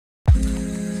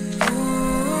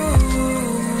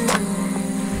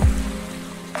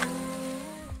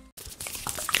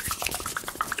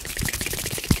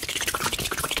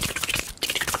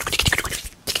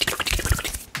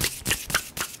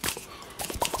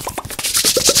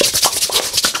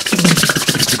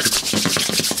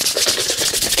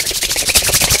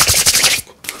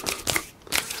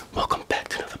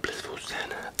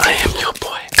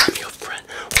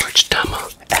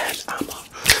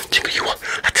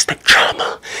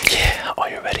mama. Yeah, are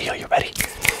you ready? Are you ready?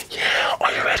 Yeah,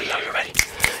 are you ready? Are you ready?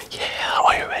 Yeah,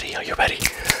 are you ready? Are you ready?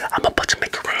 I'm about to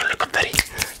make it rain like a Betty.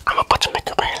 I'm about to make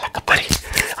it rain like a Betty.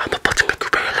 I'm about to make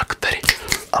it rain like a Betty.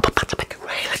 I'm about to make it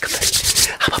rain like a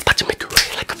Betty. I'm about to make it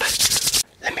rain like a Betty.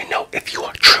 Let me know if you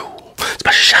are true.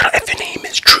 Special shout out if your name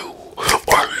is Drew,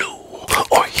 or Lou,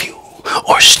 or Hugh,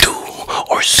 or Stu,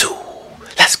 or Sue.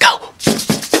 Let's go.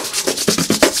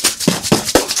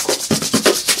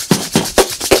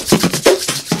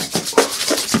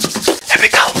 Here we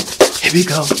go. Here we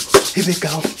go. Here we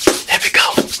go. Here we go.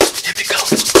 Here we go.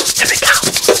 Here we go.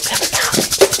 Here we go.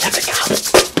 Here we go.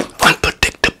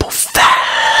 Unpredictable,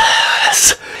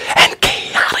 fast, and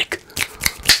chaotic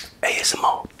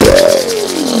ASMR.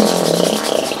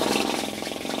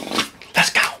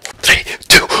 Let's go. 3,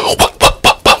 2, 1.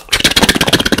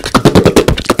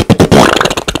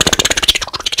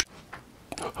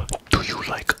 Do you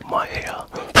like my hair?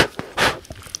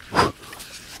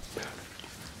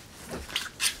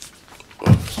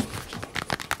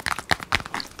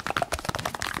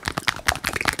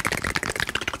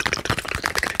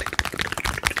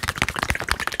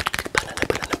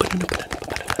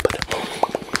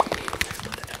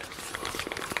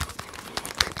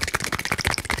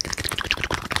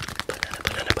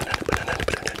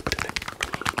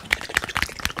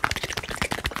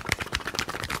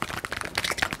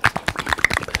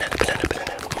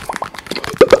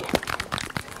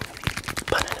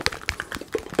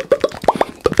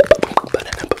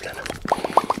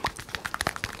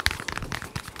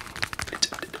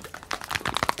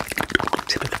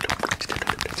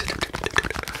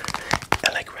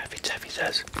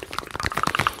 Says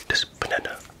this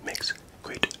banana makes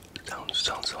great sounds.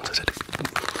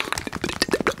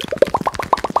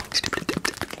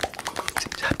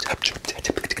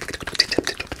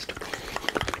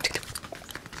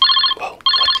 Whoa,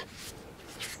 what?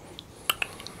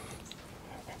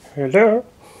 Hello?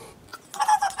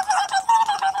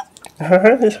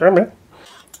 It's Herman.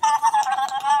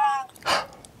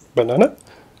 Banana?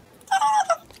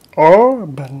 Oh,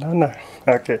 banana.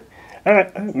 Okay.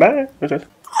 Alright, bye.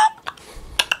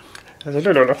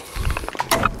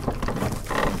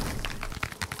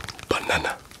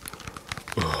 Banana.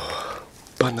 Oh,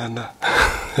 banana.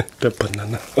 The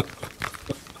banana.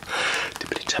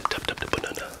 Tippity tap tap tap the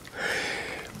banana.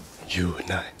 You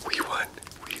and I, we won.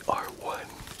 We are one.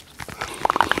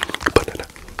 Banana.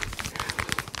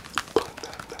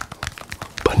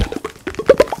 Banana.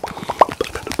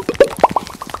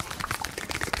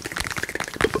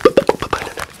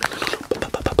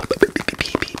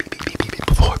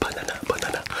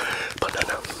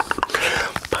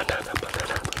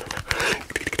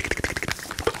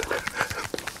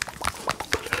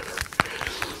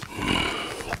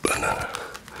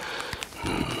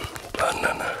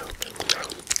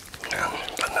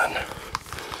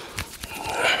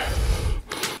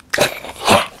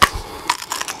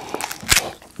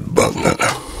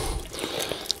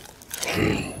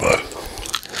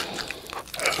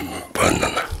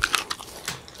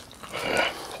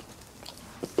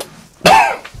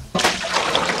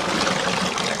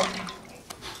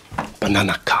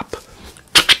 Banana cup.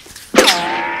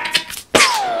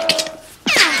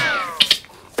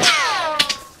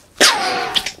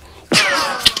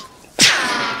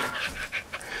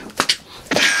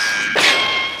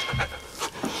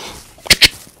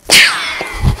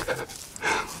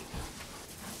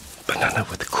 Banana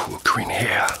with cool green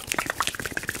hair.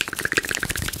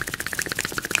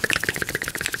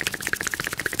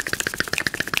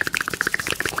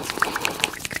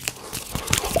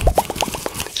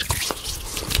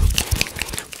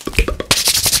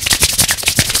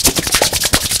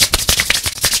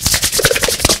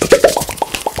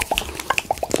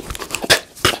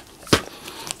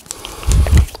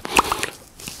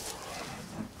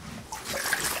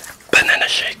 Banana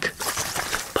shake.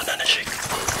 Banana shake.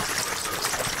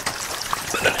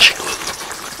 Banana shake.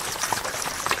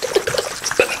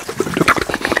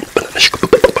 Banana shake.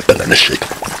 Banana shake.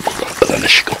 Banana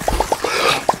shake.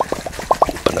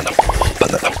 Banana.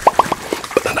 Banana.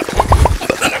 Banana.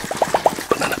 Banana.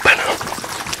 Banana. Banana.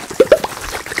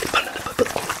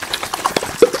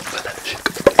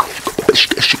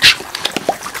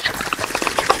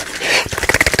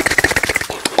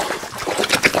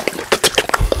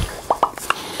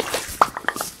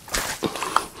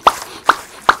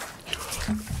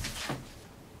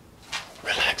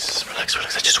 Relax.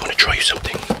 I just want to draw you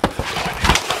something.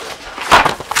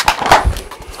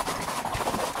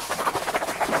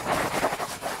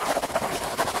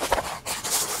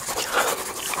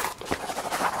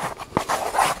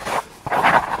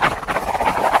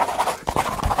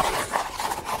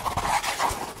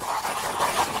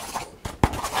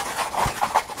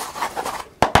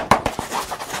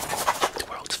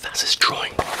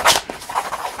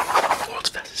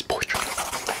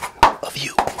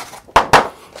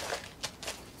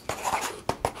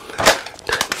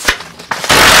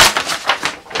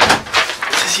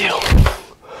 is you.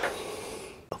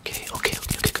 Okay.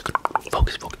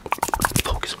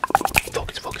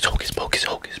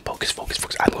 Focus.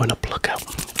 I'm going to pluck out.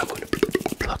 I'm going to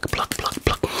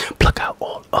pluck out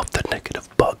all of the negative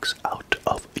bugs out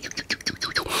of you.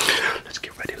 Let's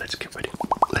get ready.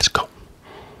 Let's go.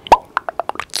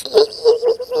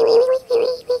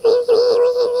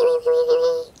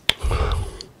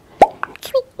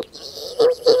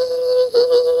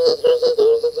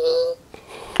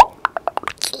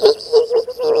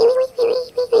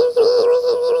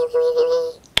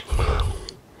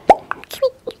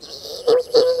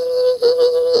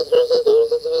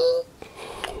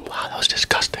 Wow, that was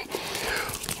disgusting.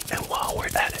 And while we're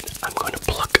at it, I'm going to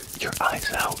pluck your eyes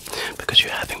out because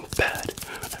you're having bad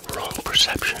and wrong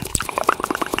perception.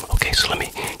 Okay, so let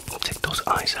me take those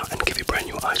eyes out and give you brand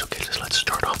new eyes. Okay, so let's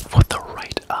start off with the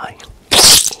right eye.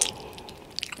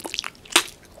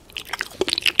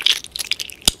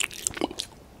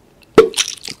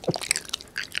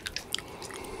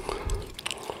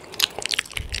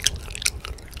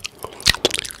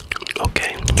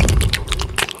 Okay.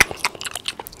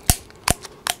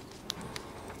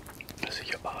 So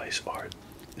your eyes are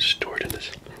stored in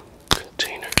this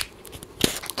container.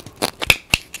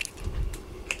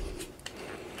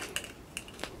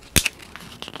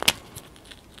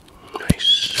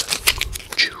 Nice.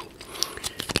 Chew.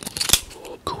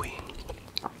 Gooey.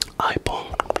 Eyeball.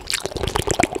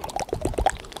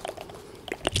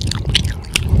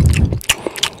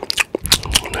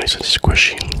 Nice and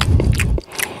squishy.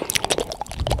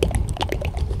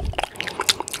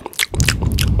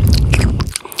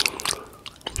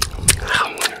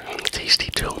 Tasty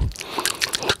too.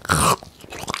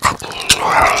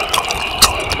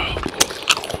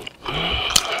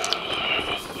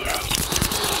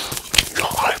 Your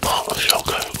eyeball is so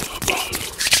good.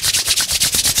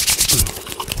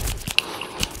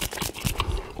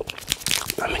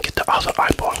 Let me get the other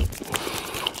eyeball.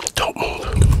 Don't move.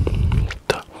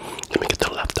 Let me get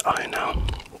the left eye now.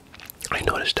 I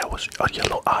noticed that was a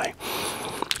yellow eye.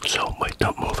 So wait,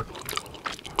 don't move.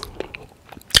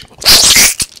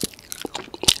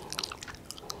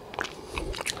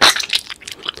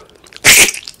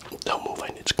 Don't move,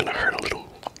 it's gonna hurt a little.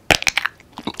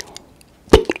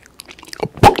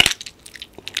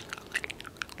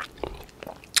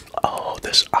 Oh,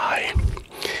 this eye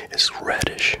is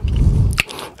reddish.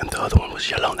 And the other one was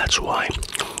yellow, that's why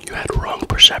you had wrong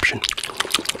perception.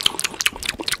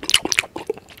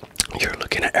 You're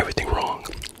looking at everything wrong.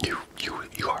 You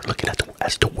are looking at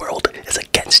as the world is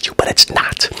against you, but it's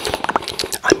not.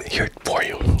 I'm here for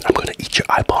you. I'm gonna eat your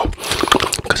eyeball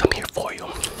because I'm here for you.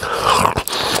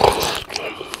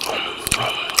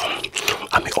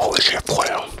 I'm always here for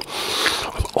you.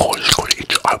 I'm always going to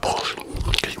eat your eyeballs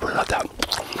because you will have that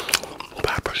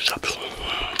bad perception.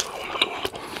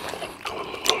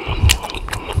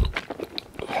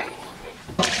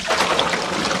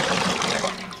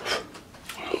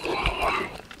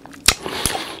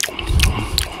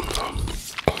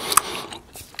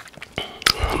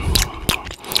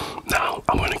 Now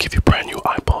I'm going to give you brand new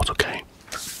eyeballs, okay?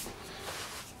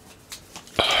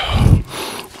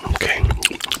 Okay.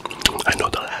 I know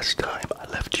the last time I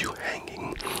left you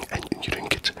hanging and you didn't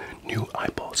get new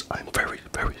eyeballs. I'm very,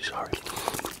 very sorry.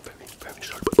 Very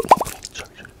sorry.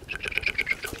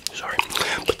 Sorry.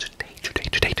 But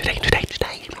today,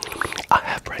 I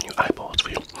have brand new eyeballs for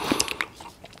you.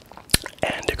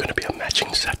 And they're gonna be a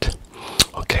matching set.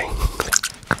 Okay?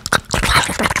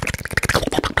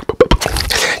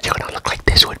 You're gonna look like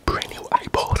this with brand new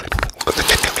eyeballs.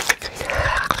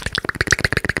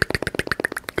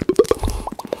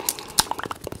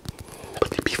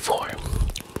 But before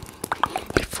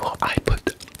I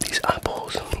put these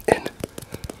eyeballs in,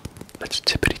 let's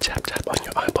tippity tap tap on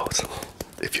your eyeballs.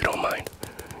 If you don't mind.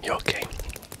 You okay?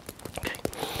 Okay.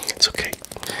 It's okay.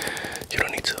 You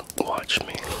don't need to watch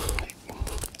me.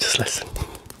 Just listen.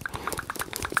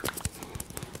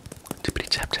 Tippity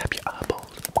tap tap your eyeballs.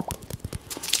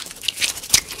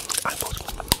 Eyeballs.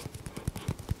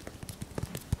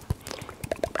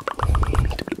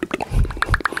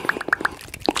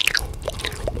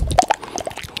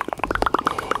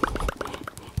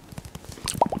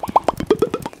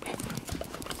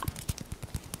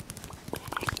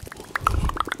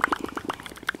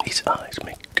 These eyes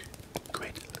make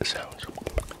great sounds.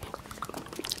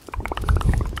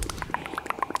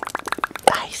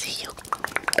 I see you.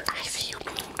 I see you.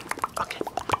 Okay,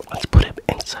 let's put it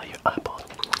inside your eyeball.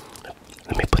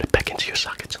 Let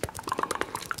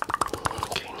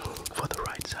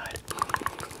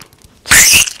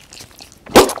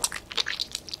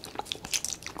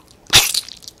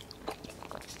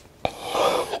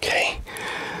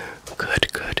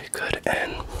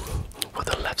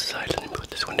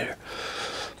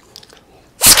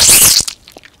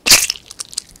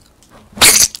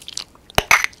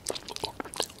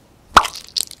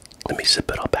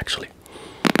actually.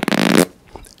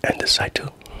 And this side too.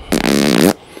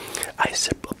 I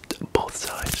zip up both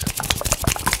sides.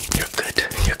 You're good.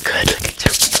 You're good. Look at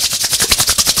you.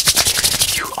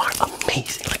 You are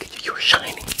amazing. Look at you. You're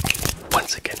shining.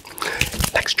 Once again.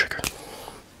 Next trigger.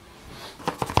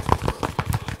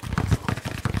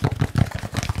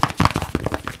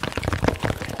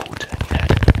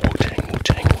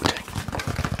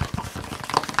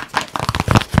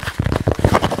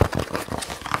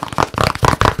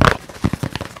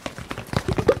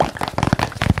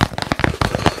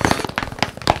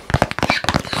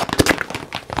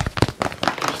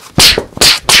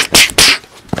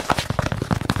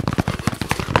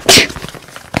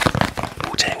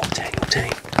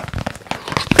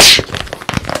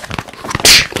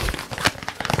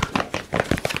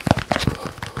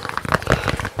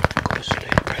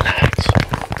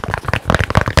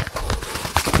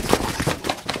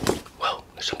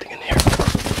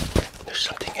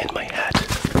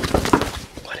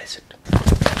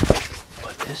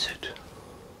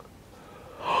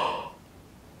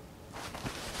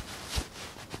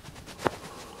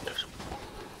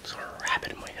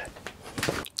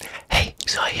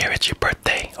 It's your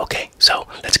birthday, okay? So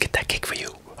let's get that cake for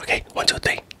you, okay? 1, 2,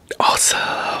 3. Awesome.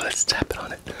 Let's tap it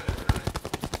on it.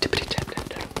 Tippity tap tap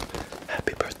tap.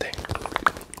 Happy birthday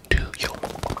to you.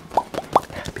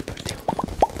 Happy birthday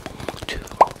to you.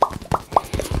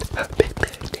 Happy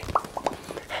birthday.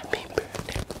 Happy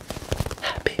birthday.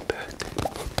 Happy birthday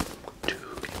to you.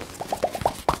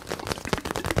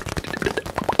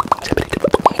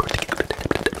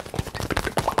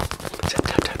 Tap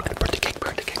tap tap. Birthday cake,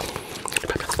 birthday cake.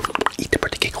 Eat the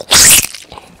birthday cake.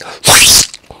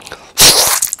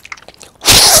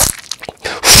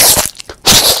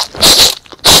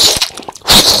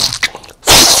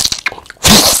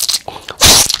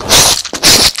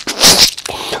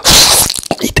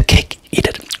 Eat the cake. Eat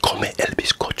it. Come el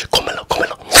bizcocho. Cómelo,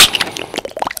 cómelo.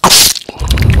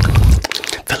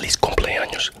 Feliz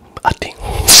cumpleaños a ti.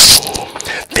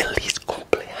 Feliz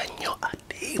cumpleaños a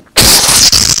ti.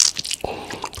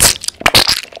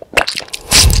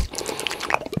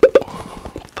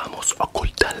 Vamos a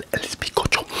ocultar el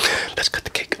bizcocho. Let's cut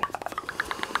the cake.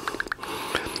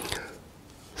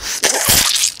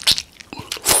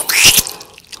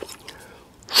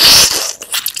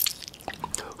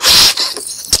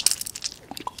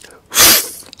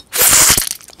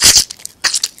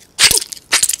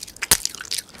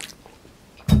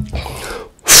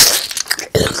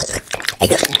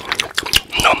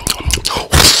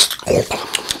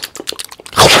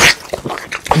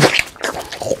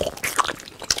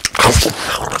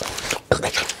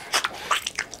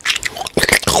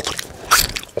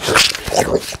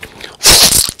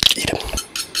 Eat it.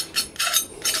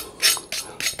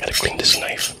 Gotta clean this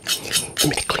knife. Let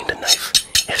me clean the knife.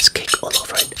 There's cake all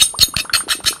over it.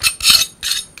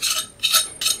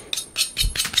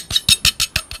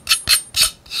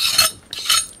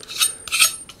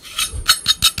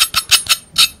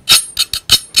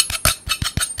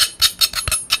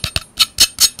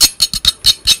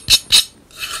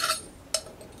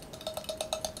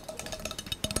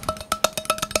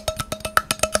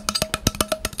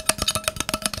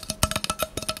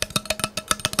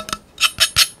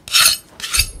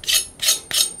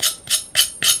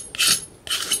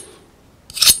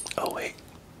 Oh wait.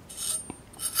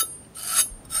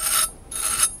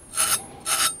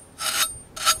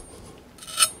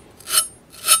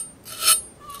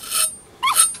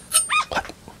 What?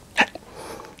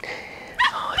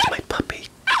 Oh, it's my puppy,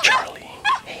 Charlie.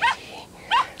 Hey,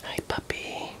 hi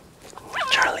puppy.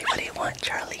 Charlie, what do you want,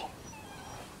 Charlie?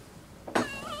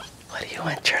 What do you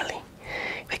want, Charlie?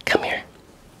 Wait, come here.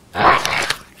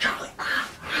 Charlie,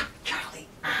 Charlie,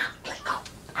 let go.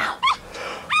 Ow.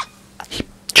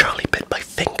 Charlie bit my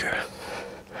finger.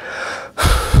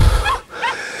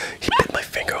 He bit my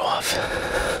finger off.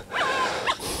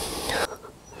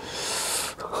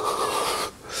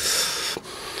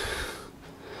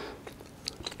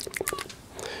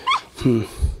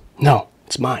 No,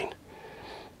 it's mine.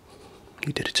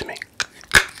 You did it to me.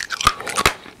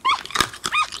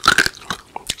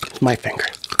 It's my finger.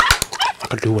 I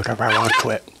can do whatever I want to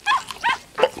it.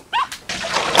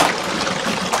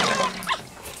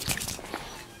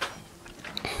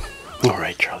 All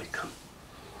right, Charlie, come.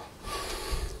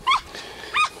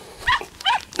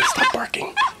 Stop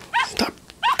barking. Stop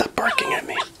barking at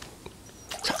me.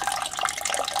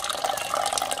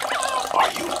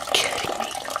 Are you kidding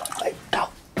me? No.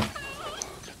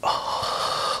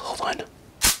 Oh, hold on.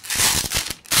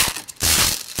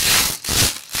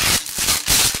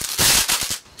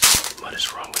 What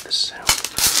is wrong with this sound?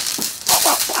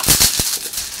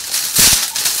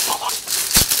 Hold on.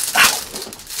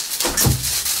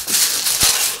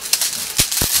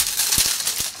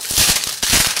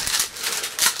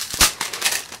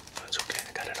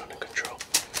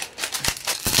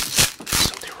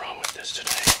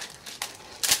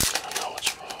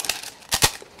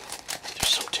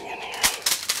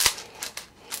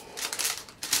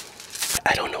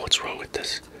 with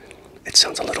this. It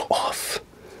sounds a little off.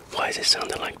 Why is it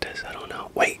sounding like this? I don't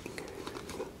know. Wait.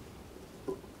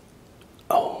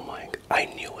 Oh my, I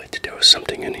knew it. There was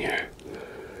something in here.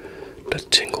 The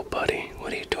Tingle Buddy.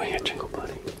 What are you doing here, Tingle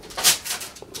Buddy?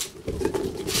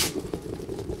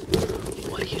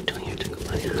 What are you doing here, Tingle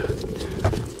Buddy?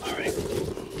 Alright.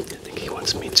 I think he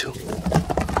wants me to.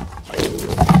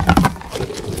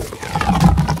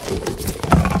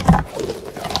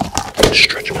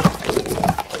 Stretch him out.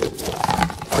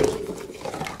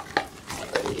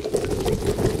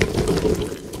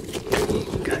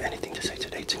 Got anything to say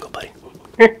today, Tingle Buddy?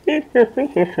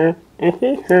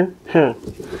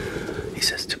 He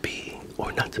says to be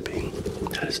or not to be.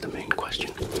 That is the main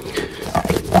question.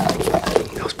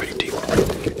 That was pretty deep.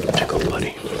 Tingle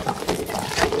Buddy.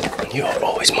 You are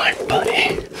always my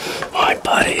buddy. My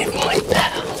buddy, my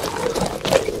pal.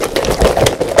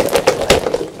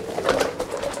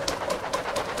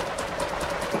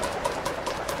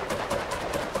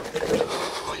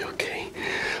 Are you okay?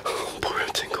 Poor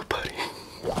Tingle Buddy.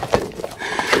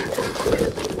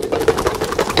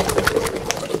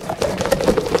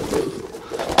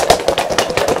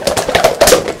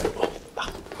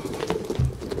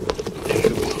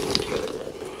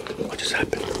 What just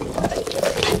happened?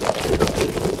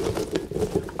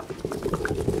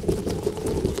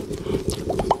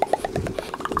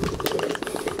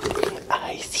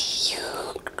 I see you.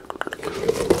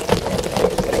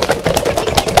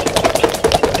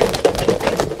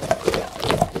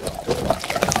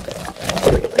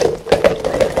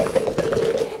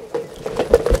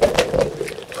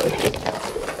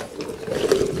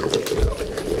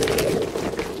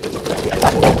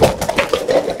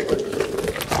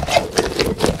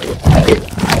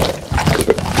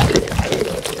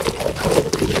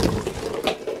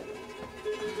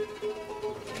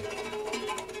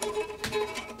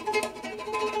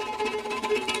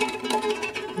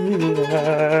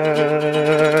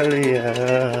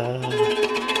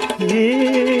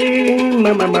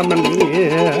 Mamma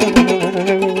mia.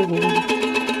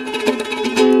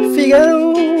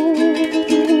 Figaro.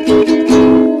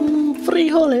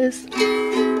 Frijoles.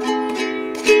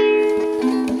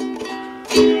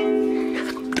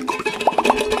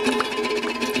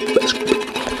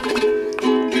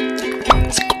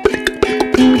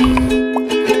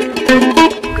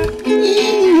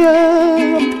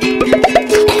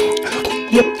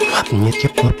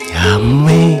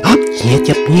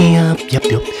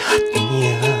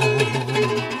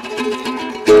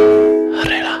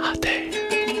 Relájate.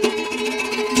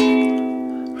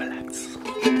 Relax.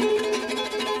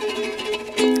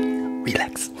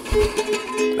 Relax.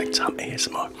 Like some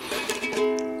ASMR.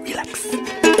 Relax.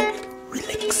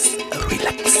 Relax.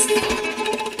 Relax.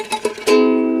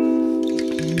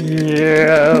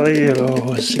 Yeah, you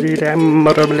know, sweet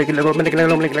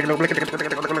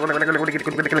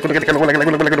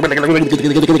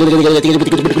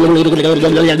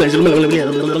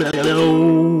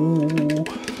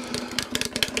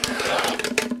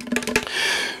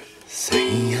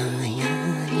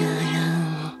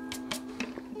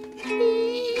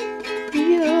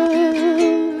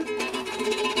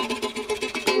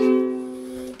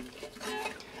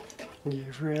You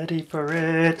ready for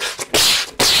it?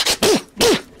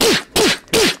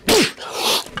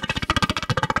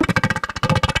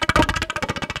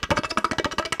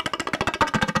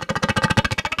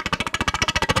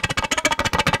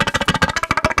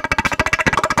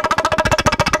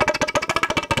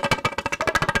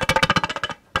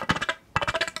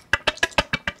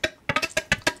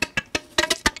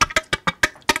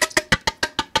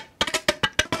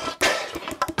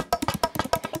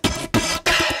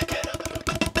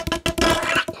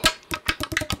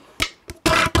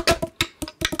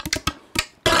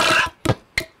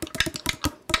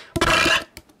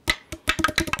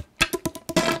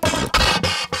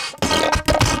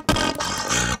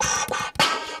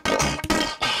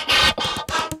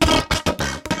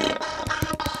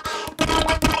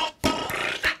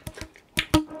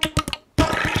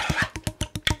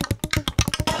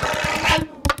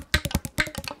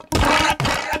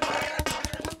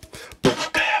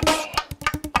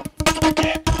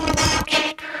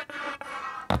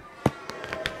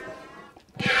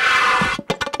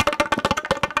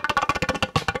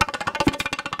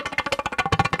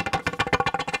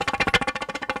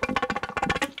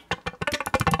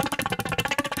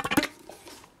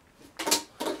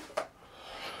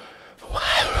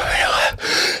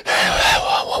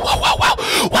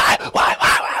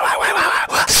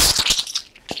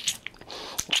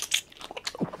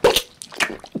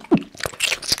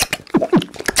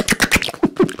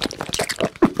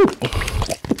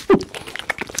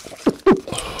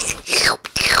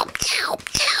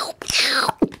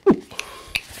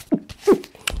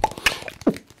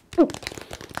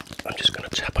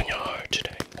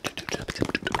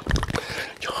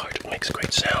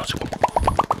 good sounds.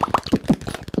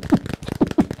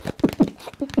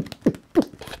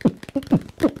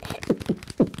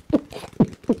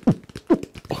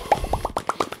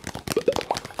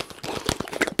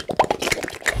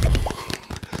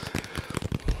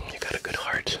 You got a good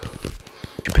heart.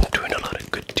 You've been doing a lot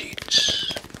of good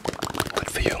deeds. Good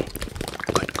for you.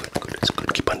 Good, good, good. It's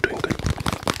good. Keep on doing good.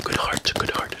 Good heart, good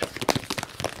heart.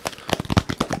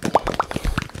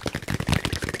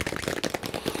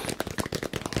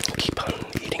 Keep on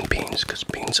eating beans because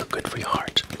beans are good for your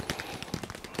heart.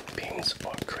 Beans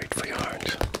are great for your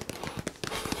heart.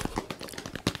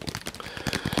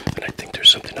 And I think there's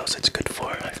something else it's good for.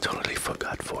 I totally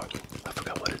forgot what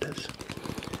it is.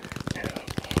 Yeah.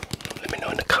 Let me know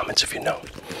in the comments if you know.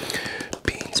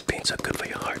 Beans are good for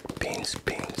your heart. Beans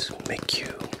make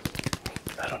you,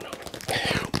 I don't know.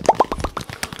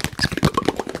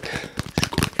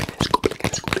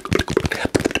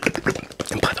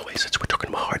 And by the way, since we're talking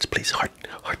about hearts, please heart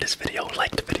this video,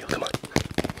 like the video, come on.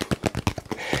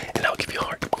 And I'll give you a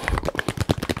heart.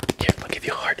 Here, I'll give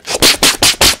you a heart.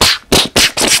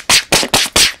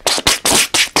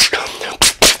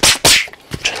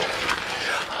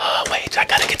 Wait, I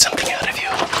gotta get something out of you.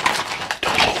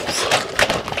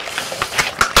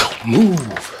 Don't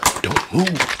move. Don't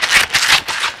move.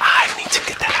 I need to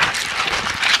get that out of you.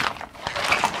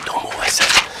 Don't move, I said.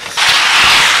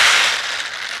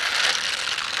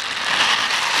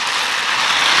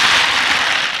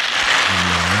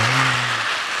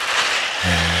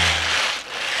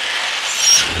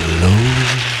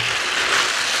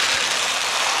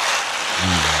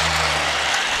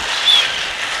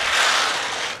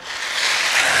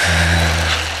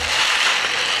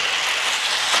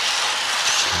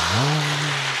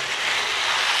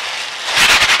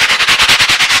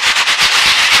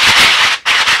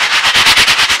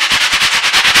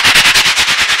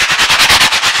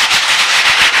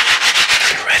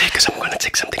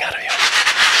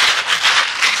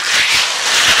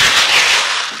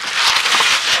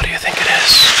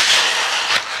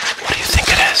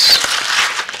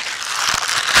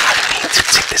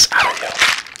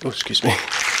 Oh, excuse me.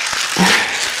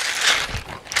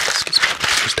 Excuse me.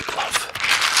 Where's the glove?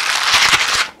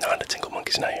 No, the Tingle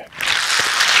Monkey's not here.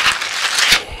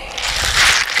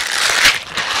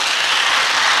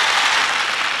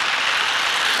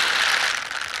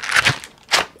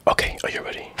 Okay, are you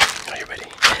ready? Are you ready?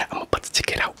 I'm about to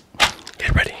take it out.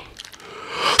 Get ready.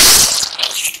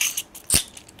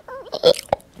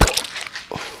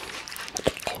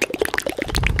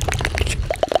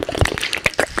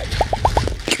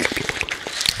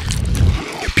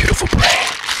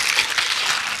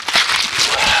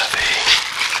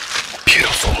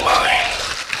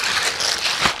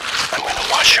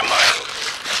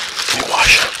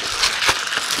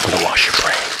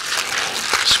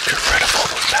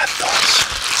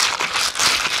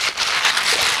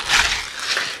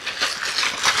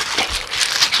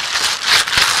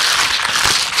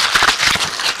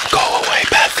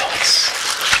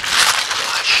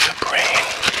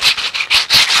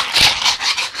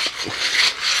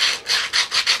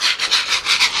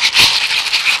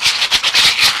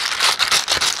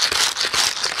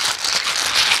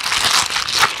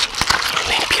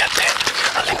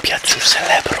 Su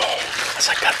cerebro a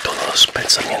sacar todos los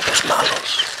pensamientos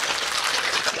malos.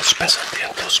 Los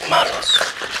pensamientos malos.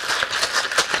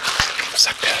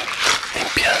 Saca,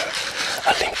 limpia,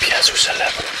 a limpiar su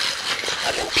cerebro,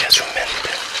 a limpiar su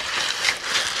mente.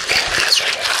 Limpia su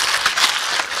mente.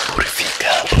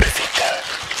 Purifica, purifica.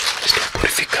 Estoy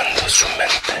purificando su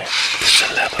mente, su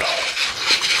cerebro.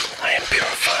 I am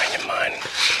purifying your mind,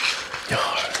 your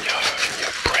heart,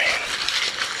 your brain.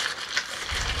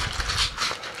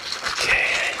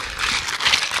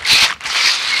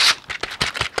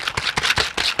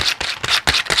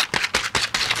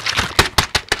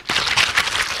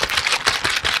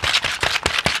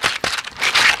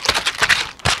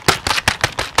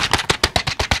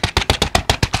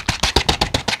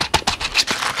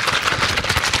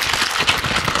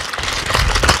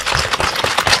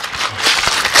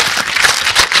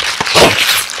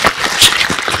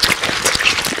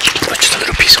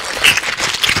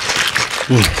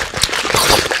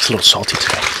 It's a little salty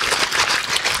today.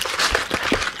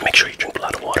 Make sure you drink a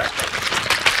lot of water.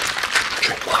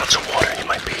 Drink lots of water, you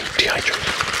might be dehydrated.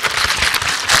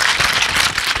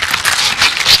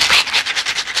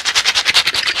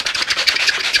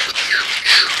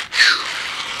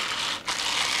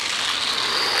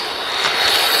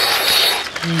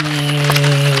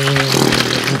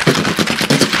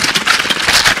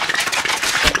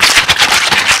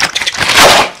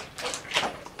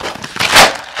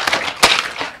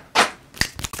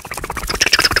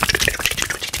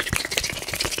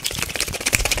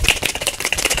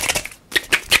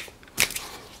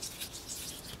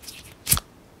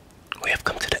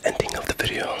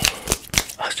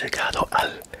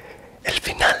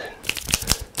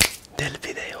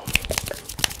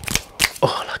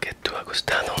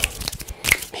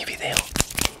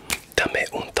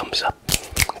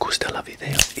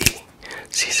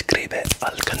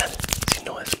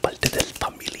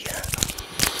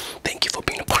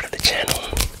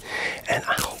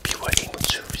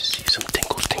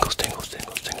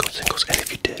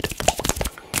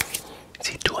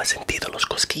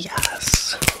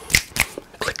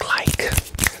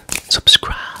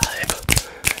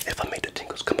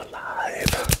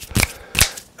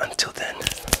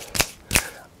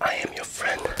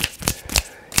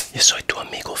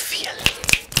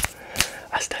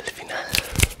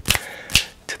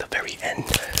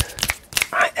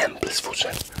 Blissful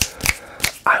channel.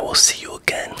 I will see you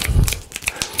again